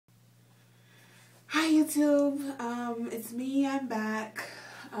YouTube, it's me, I'm back,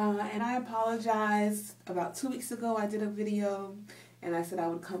 and I apologize. About 2 weeks ago I did a video and I said I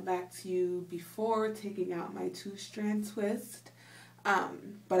would come back to you before taking out my 2-strand twist,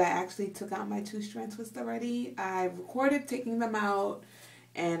 but I actually took out my 2-strand twist already. I recorded taking them out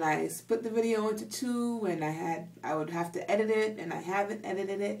and I split the video into 2, and I would have to edit it, and I haven't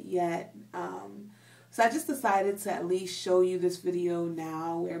edited it yet. So I just decided to at least show you this video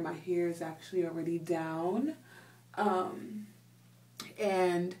now where my hair is actually already down.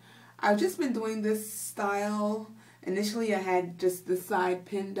 And I've just been doing this style. Initially I had just the side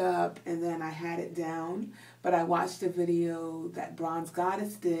pinned up and then I had it down. But I watched a video that Bronze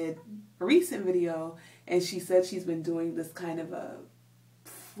Goddess did, a recent video, and she said she's been doing this kind of a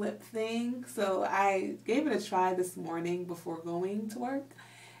flip thing. So I gave it a try this morning before going to work.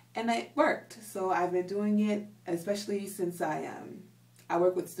 And it worked. So I've been doing it, especially since I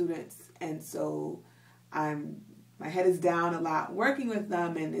work with students, and so my head is down a lot working with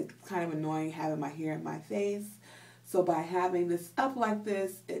them, and it's kind of annoying having my hair in my face. So by having this up like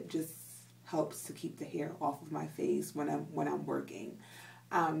this, it just helps to keep the hair off of my face when I'm working.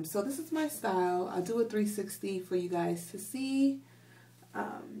 So this is my style. I'll do a 360 for you guys to see.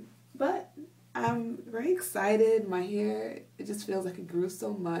 But I'm very excited. My hair, it just feels like it grew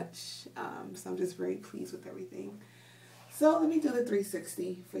so much. So I'm just very pleased with everything. So let me do the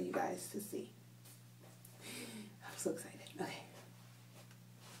 360 for you guys to see. I'm so excited. Okay.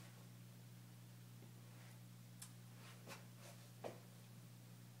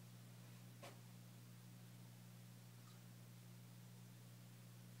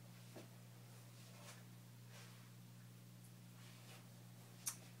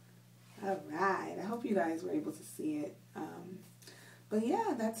 Alright, I hope you guys were able to see it. But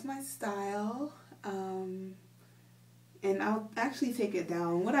yeah, that's my style. And I'll actually take it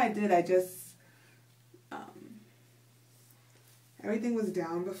down. What I did, I just, everything was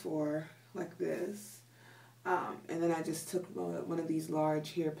down before, like this. And then I just took one of these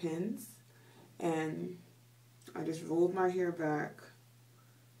large hair pins and I just rolled my hair back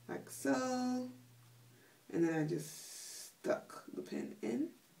like so. And then I just stuck the pin in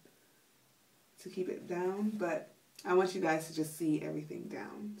to keep it down, but I want you guys to just see everything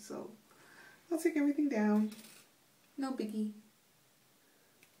down. So I'll take everything down. No biggie.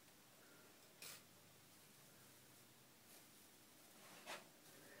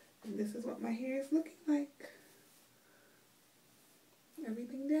 And this is what my hair is looking like.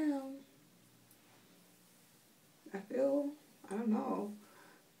 Everything down. I don't know.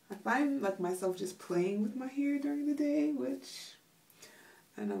 I find like myself just playing with my hair during the day, which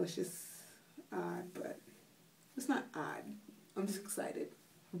I know it's just odd, but it's not odd. I'm just excited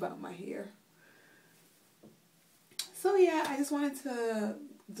about my hair. So yeah, I just wanted to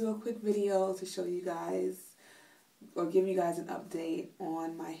do a quick video to show you guys, or give you guys an update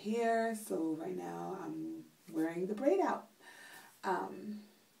on my hair. So right now I'm wearing the braid out,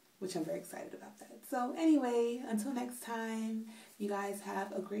 which I'm very excited about that. So anyway, until next time, you guys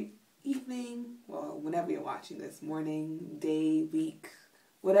have a great evening, well, whenever you're watching this, morning, day, week,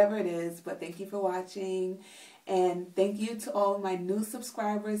 whatever it is. But thank you for watching, and thank you to all of my new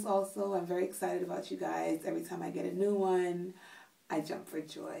subscribers also. I'm very excited about you guys. Every time I get a new one, I jump for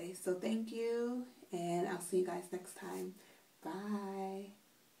joy. So thank you, and I'll see you guys next time. Bye.